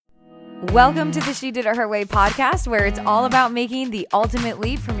Welcome to the She Did It Her Way podcast, where it's all about making the ultimate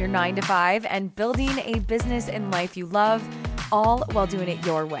leap from your 9 to 5 and building a business and life you love, all while doing it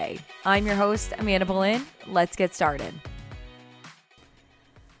your way. I'm your host, Amanda Boleyn. Let's get started.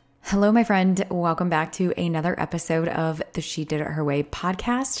 Hello, my friend. Welcome back to another episode of the She Did It Her Way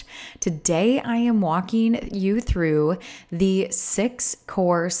podcast. Today, I am walking you through the 6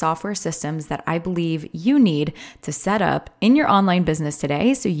 core software systems that I believe you need to set up in your online business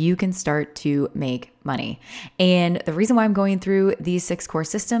today so you can start to make money. And the reason why I'm going through these 6 core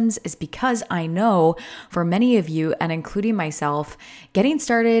systems is because I know for many of you, and including myself, getting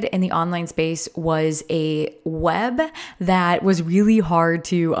started in the online space was a web that was really hard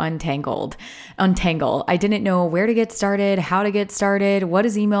to untangle. I didn't know where to get started, how to get started, what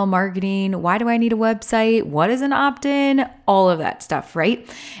is email marketing, why do I need a website, what is an opt-in, all of that stuff, right?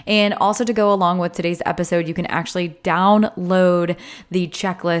 And also to go along with today's episode, you can actually download the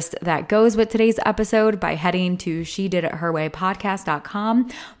checklist that goes with today's episode by heading to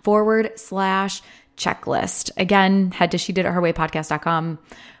shediditherwaypodcast.com/checklist. Again, head to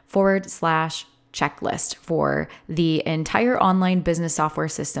shediditherwaypodcast.com/checklist for the entire online business software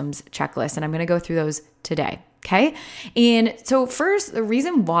systems checklist. And I'm going to go through those today. Okay. And so first, the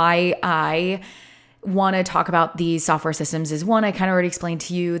reason why I want to talk about these software systems is one, I kind of already explained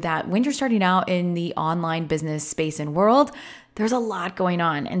to you that when you're starting out in the online business space and world, there's a lot going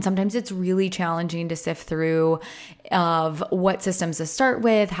on. And sometimes it's really challenging to sift through of what systems to start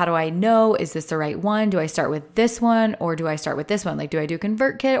with. How do I know? Is this the right one? Do I start with this one or do I start with this one? Like, do I do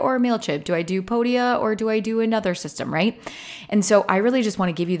ConvertKit or MailChimp? Do I do Podia or do I do another system, right? And so I really just want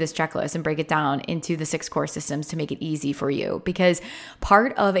to give you this checklist and break it down into the 6 core systems to make it easy for you, because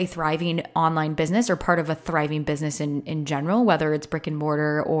part of a thriving online business or part of a thriving business in general, whether it's brick and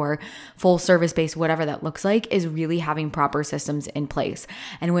mortar or full service based, whatever that looks like, is really having proper systems in place.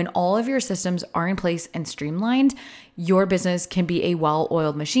 And when all of your systems are in place and streamlined, your business can be a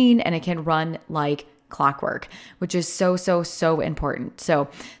well-oiled machine and it can run like clockwork, which is so important. So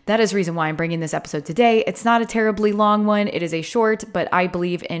that is the reason why I'm bringing this episode today. It's not a terribly long one. It is a short, but I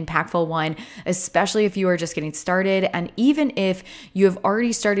believe impactful one, especially if you are just getting started. And even if you have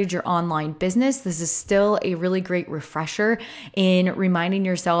already started your online business, this is still a really great refresher in reminding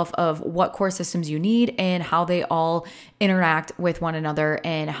yourself of what core systems you need and how they all interact with one another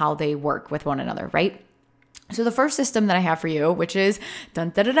and how they work with one another, right? So the first system that I have for you, which is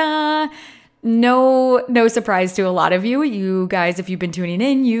no surprise to a lot of you. You guys, if you've been tuning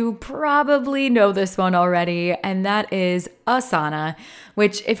in, you probably know this one already, and that is Asana,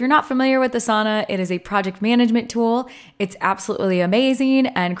 which, if you're not familiar with Asana, it is a project management tool. It's absolutely amazing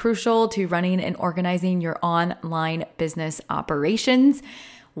and crucial to running and organizing your online business operations.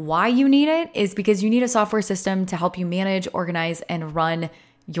 Why you need it is because you need a software system to help you manage, organize, and run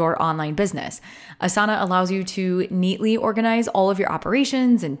your online business. Asana allows you to neatly organize all of your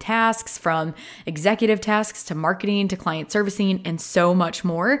operations and tasks, from executive tasks to marketing to client servicing and so much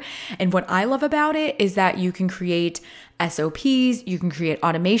more. And what I love about it is that you can create SOPs, you can create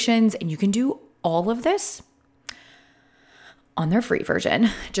automations, and you can do all of this on their free version.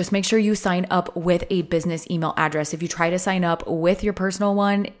 Just make sure you sign up with a business email address. If you try to sign up with your personal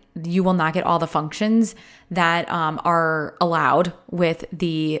one, you will not get all the functions that are allowed with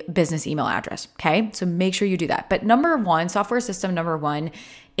the business email address. Okay. So make sure you do that. But software system number one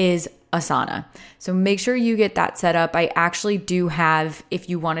is Asana. So make sure you get that set up. I actually do have, if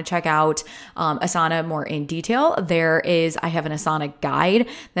you want to check out Asana more in detail, I have an Asana guide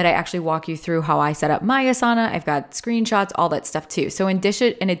that I actually walk you through how I set up my Asana. I've got screenshots, all that stuff too. So in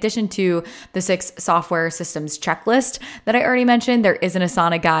addition to the 6 software systems checklist that I already mentioned, there is an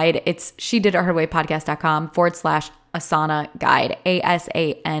Asana guide. It's shediditherwaypodcast.com/Asana guide,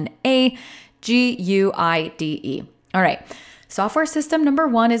 ASANAGUIDE. All right. Software system number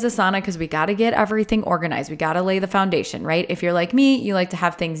 1 is Asana, because we got to get everything organized. We got to lay the foundation, right? If you're like me, you like to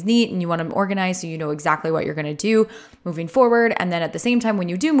have things neat and you want them organized so you know exactly what you're going to do moving forward. And then at the same time, when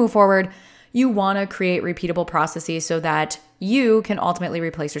you do move forward, you want to create repeatable processes so that you can ultimately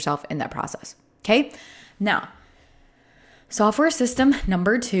replace yourself in that process. Okay. Now, software system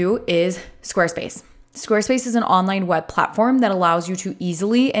number 2 is Squarespace. Squarespace is an online web platform that allows you to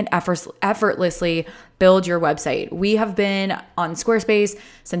easily and effortlessly build your website. We have been on Squarespace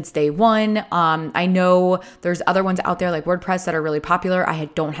since day one. I know there's other ones out there like WordPress that are really popular. I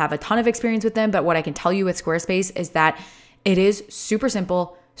don't have a ton of experience with them, but what I can tell you with Squarespace is that it is super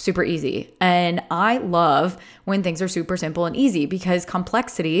simple, super easy. And I love when things are super simple and easy, because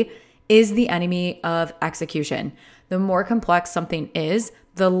complexity is the enemy of execution. the more complex something is,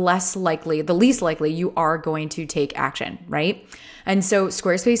 the least likely you are going to take action, right? And so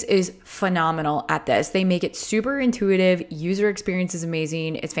Squarespace is phenomenal at this. They make it super intuitive. User experience is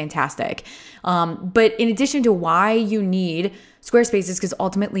amazing. It's fantastic. But in addition to why you need Squarespace is because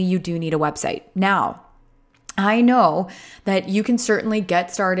ultimately you do need a website. Now, I know that you can certainly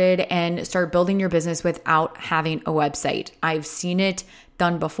get started and start building your business without having a website. I've seen it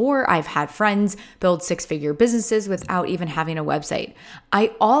done before. I've had friends build six-figure businesses without even having a website.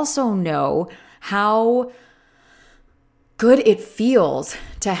 I also know how good it feels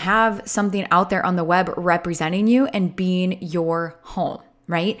to have something out there on the web representing you and being your home.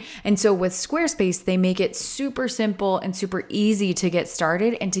 Right? And so with Squarespace, they make it super simple and super easy to get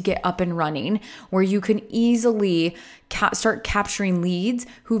started and to get up and running, where you can easily start capturing leads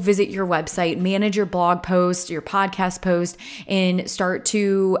who visit your website, manage your blog post, your podcast post, and start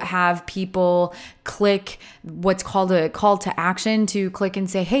to have people click what's called a call to action to click and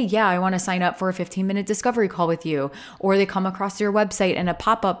say, hey, yeah, I want to sign up for a 15-minute discovery call with you. Or they come across your website and a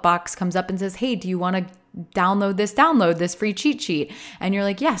pop-up box comes up and says, hey, do you want to download this free cheat sheet? And you're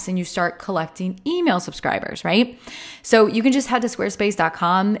like, yes. And you start collecting email subscribers, right? So you can just head to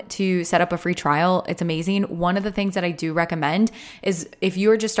squarespace.com to set up a free trial. It's amazing. One of the things that I do recommend is if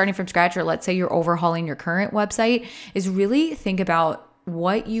you're just starting from scratch, or let's say you're overhauling your current website, is really think about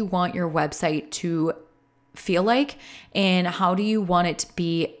what you want your website to feel like and how do you want it to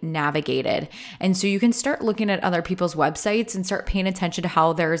be navigated. And so you can start looking at other people's websites and start paying attention to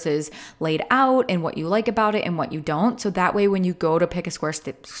how theirs is laid out and what you like about it and what you don't. So that way, when you go to pick a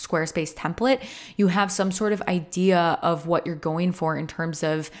Squarespace template, you have some sort of idea of what you're going for in terms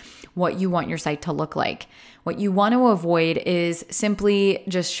of what you want your site to look like. What you want to avoid is simply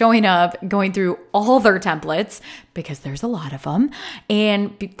just showing up, going through all their templates, because there's a lot of them,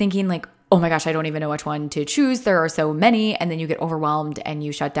 and thinking like, oh my gosh, I don't even know which one to choose. There are so many. And then you get overwhelmed and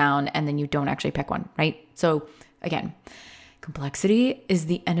you shut down and then you don't actually pick one, right? So again, complexity is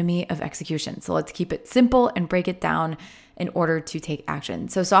the enemy of execution. So let's keep it simple and break it down in order to take action.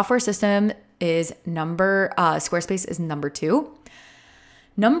 So software system is Squarespace is number 2.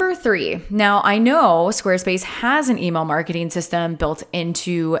 Number 3. Now, I know Squarespace has an email marketing system built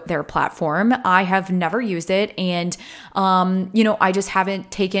into their platform. I have never used it. And, I just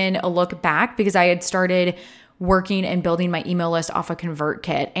haven't taken a look back because I had started working and building my email list off a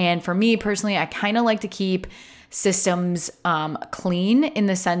ConvertKit. And for me personally, I kind of like to keep systems clean in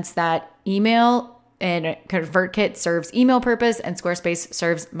the sense that email and ConvertKit serves email purpose and Squarespace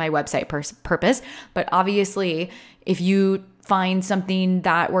serves my website purpose. But obviously, if you find something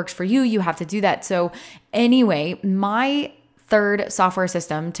that works for you, you have to do that. So anyway, my third software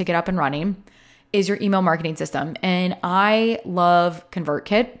system to get up and running is your email marketing system. And I love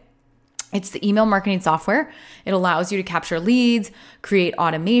ConvertKit. It's the email marketing software. It allows you to capture leads, create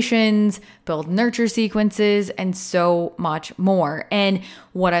automations, build nurture sequences, and so much more. And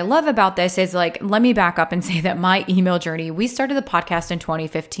what I love about this is let me back up and say that my email journey, we started the podcast in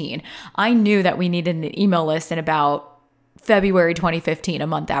 2015. I knew that we needed an email list in about February 2015, a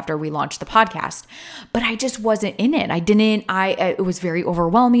month after we launched the podcast, but I just wasn't in it. It was very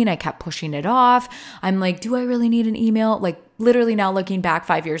overwhelming. I kept pushing it off. I'm like, do I really need an email? Like literally now looking back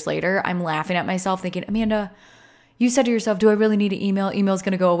 5 years later, I'm laughing at myself thinking, Amanda, you said to yourself, do I really need an email? Email's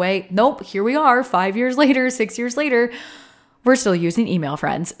going to go away. Nope. Here we are 5 years later, 6 years later. We're still using email,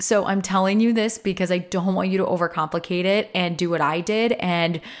 friends. So I'm telling you this because I don't want you to overcomplicate it and do what I did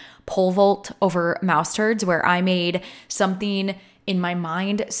and pole vault over mouse turds, where I made something in my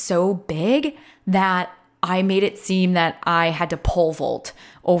mind so big that I made it seem that I had to pole vault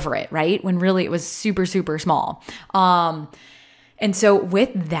over it, right? When really it was super, super small. And so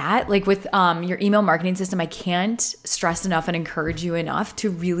with that, with your email marketing system, I can't stress enough and encourage you enough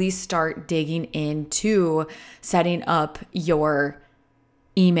to really start digging into setting up your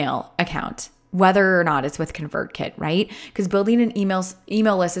email account, whether or not it's with ConvertKit, right? Because building an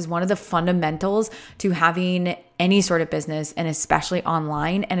email list is one of the fundamentals to having any sort of business, and especially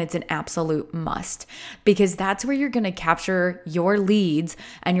online. And it's an absolute must, because that's where you're going to capture your leads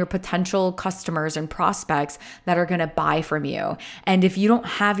and your potential customers and prospects that are going to buy from you. And if you don't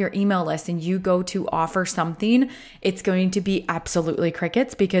have your email list and you go to offer something, it's going to be absolutely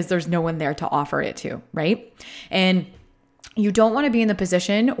crickets because there's no one there to offer it to, right? And you don't want to be in the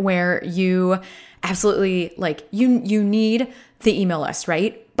position where you absolutely you need the email list,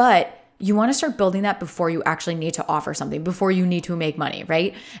 right? But you want to start building that before you actually need to offer something, before you need to make money,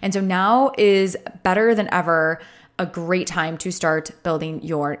 right? And so now is better than ever a great time to start building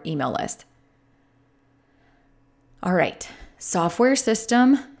your email list. All right, software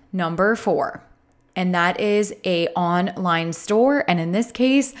system number 4. and that is a online store. And in this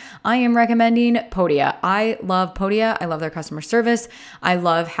case, I am recommending Podia. I love Podia. I love their customer service. I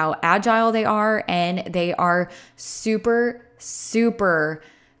love how agile they are, and they are super, super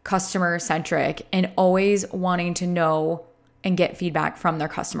customer centric and always wanting to know and get feedback from their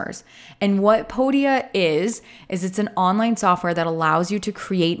customers. And what Podia is it's an online software that allows you to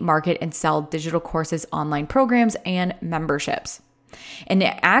create, market, and sell digital courses, online programs, and memberships. And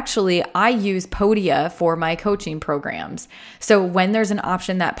actually, I use Podia for my coaching programs. So when there's an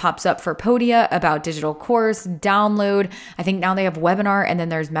option that pops up for Podia about digital course, download, I think now they have webinar, and then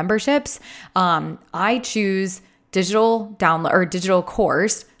there's memberships. I choose digital download or digital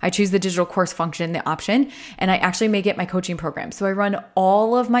course. I choose the digital course function, the option, and I actually make it my coaching program. So I run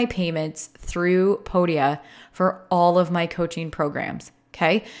all of my payments through Podia for all of my coaching programs.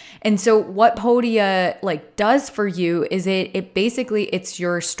 Okay. And so what Podia does for you is it basically, it's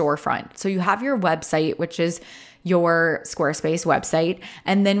your storefront. So you have your website, which is your Squarespace website.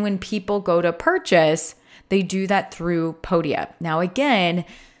 And then when people go to purchase, they do that through Podia. Now, again,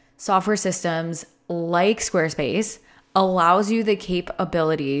 software systems like Squarespace allows you the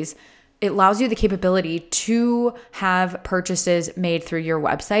capabilities. It allows you the capability to have purchases made through your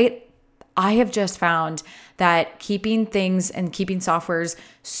website. I have just found that keeping things and keeping softwares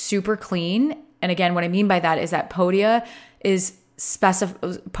super clean. And again, what I mean by that is that Podia is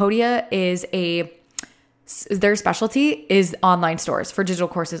their specialty is online stores for digital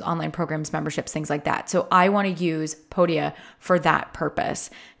courses, online programs, memberships, things like that. So I want to use Podia for that purpose.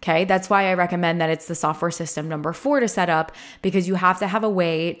 Okay. That's why I recommend that it's the software system number 4 to set up, because you have to have a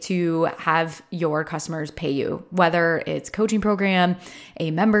way to have your customers pay you, whether it's coaching program,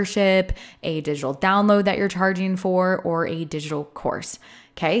 a membership, a digital download that you're charging for, or a digital course.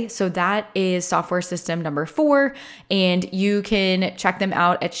 Okay, so that is software system number 4, and you can check them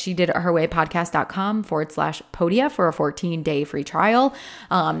out at shediditherwaypodcast.com/Podia for a 14-day free trial.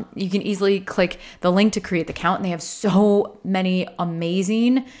 You can easily click the link to create the account, and they have so many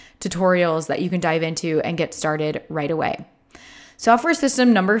amazing tutorials that you can dive into and get started right away. Software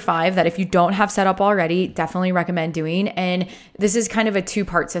system number 5 that if you don't have set up already, definitely recommend doing. And this is kind of a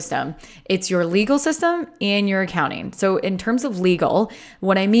 2-part system. It's your legal system and your accounting. So in terms of legal,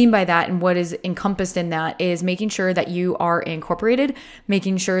 what I mean by that and what is encompassed in that is making sure that you are incorporated,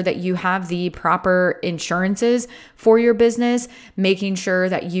 making sure that you have the proper insurances for your business, making sure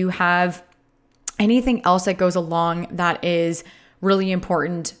that you have anything else that goes along that is really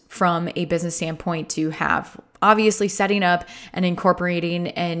important from a business standpoint to have. Obviously, setting up and incorporating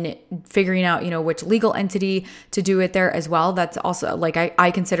and figuring out, which legal entity to do it there as well. That's also I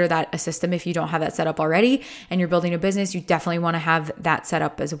consider that a system. If you don't have that set up already and you're building a business, you definitely want to have that set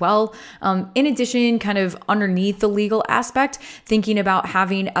up as well. In addition, kind of underneath the legal aspect, thinking about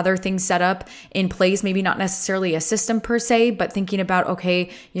having other things set up in place, maybe not necessarily a system per se, but thinking about,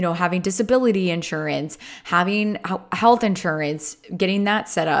 having disability insurance, having health insurance, getting that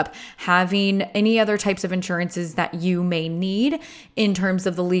set up, having any other types of insurance that you may need in terms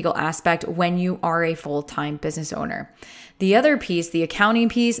of the legal aspect when you are a full-time business owner. The other piece, the accounting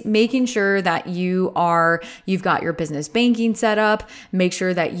piece, making sure that you've got your business banking set up, make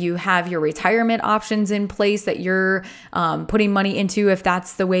sure that you have your retirement options in place that you're putting money into if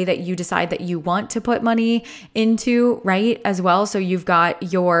that's the way that you decide that you want to put money into, right, as well. So you've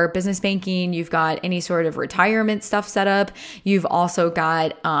got your business banking, you've got any sort of retirement stuff set up. You've also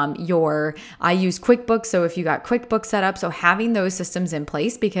got I use QuickBooks. So if you got QuickBooks set up, so having those systems in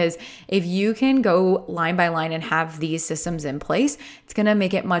place, because if you can go line by line and have these systems in place, it's going to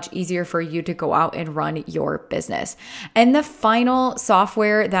make it much easier for you to go out and run your business. And the final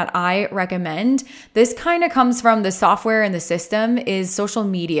software that I recommend, this kind of comes from the software and the system, is social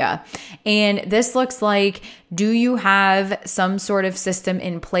media. And this looks like, do you have some sort of system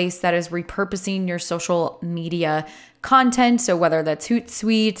in place that is repurposing your social media content? So whether that's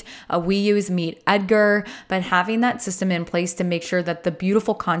Hootsuite, we use Meet Edgar, but having that system in place to make sure that the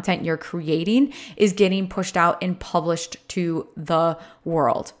beautiful content you're creating is getting pushed out and published to the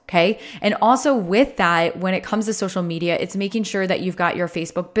world. Okay. And also with that, when it comes to social media, it's making sure that you've got your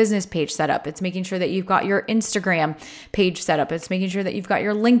Facebook business page set up. It's making sure that you've got your Instagram page set up. It's making sure that you've got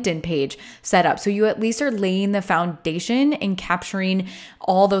your LinkedIn page set up. So you at least are laying the foundation and capturing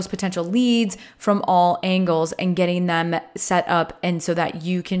all those potential leads from all angles and getting them set up, and so that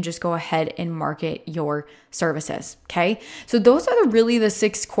you can just go ahead and market your services. Okay. So those are really the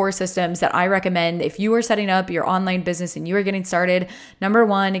 6 core systems that I recommend if you are setting up your online business and you are getting started. Number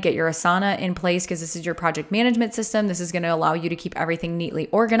one, get your Asana in place because this is your project management system. This is going to allow you to keep everything neatly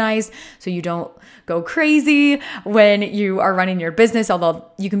organized so you don't go crazy when you are running your business, although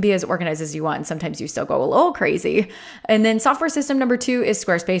you can be as organized as you want. Sometimes you still go a little crazy. And then software system number two is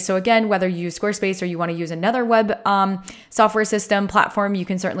Squarespace. So again, whether you use Squarespace or you want to use another web software system platform, you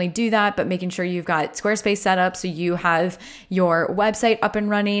can certainly do that, but making sure you've got Squarespace set up so you have your website up and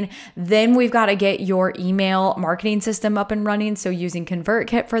running. Then we've got to get your email marketing system up and running, so using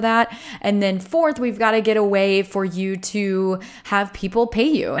ConvertKit for that. And then fourth, we've got to get a way for you to have people pay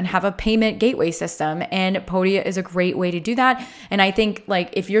you and have a payment gateway system. And Podia is a great way to do that. And I think like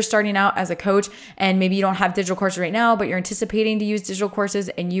if you're starting out as a coach and maybe you don't have digital courses right now, but you're anticipating to use digital courses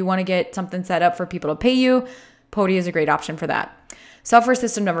and you want to get something set up for people to pay you, Podia is a great option for that. Software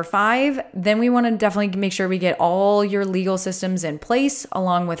system number 5, then we want to definitely make sure we get all your legal systems in place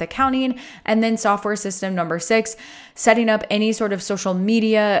along with accounting. And then software system number 6, setting up any sort of social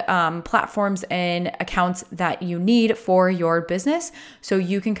media platforms and accounts that you need for your business. So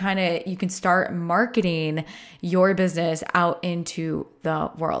you can start marketing your business out into the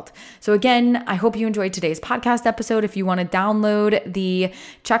world. So again, I hope you enjoyed today's podcast episode. If you want to download the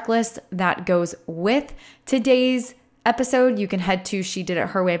checklist that goes with today's episode, you can head to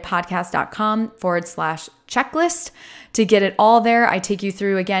shediditherwaypodcast.com/checklist to get it all there. I take you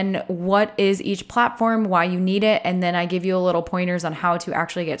through again, what is each platform, why you need it, and then I give you a little pointers on how to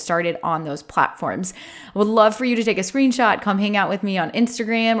actually get started on those platforms. I would love for you to take a screenshot, come hang out with me on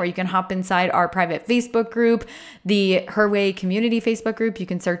Instagram, or you can hop inside our private Facebook group, the Her Way Community Facebook group. You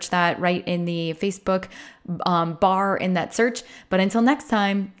can search that right in the Facebook bar in that search. But until next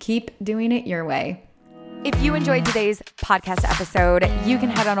time, keep doing it your way. If you enjoyed today's podcast episode, you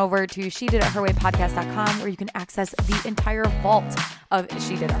can head on over to shediditherwaypodcast.com where you can access the entire vault of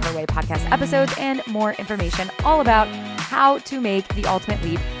She Did It Her Way podcast episodes and more information all about how to make the ultimate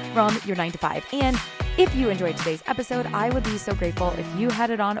leap from your 9 to 5. And if you enjoyed today's episode, I would be so grateful if you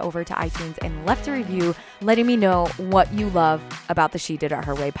headed on over to iTunes and left a review letting me know what you love about the She Did It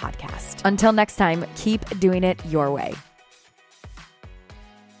Her Way podcast. Until next time, keep doing it your way.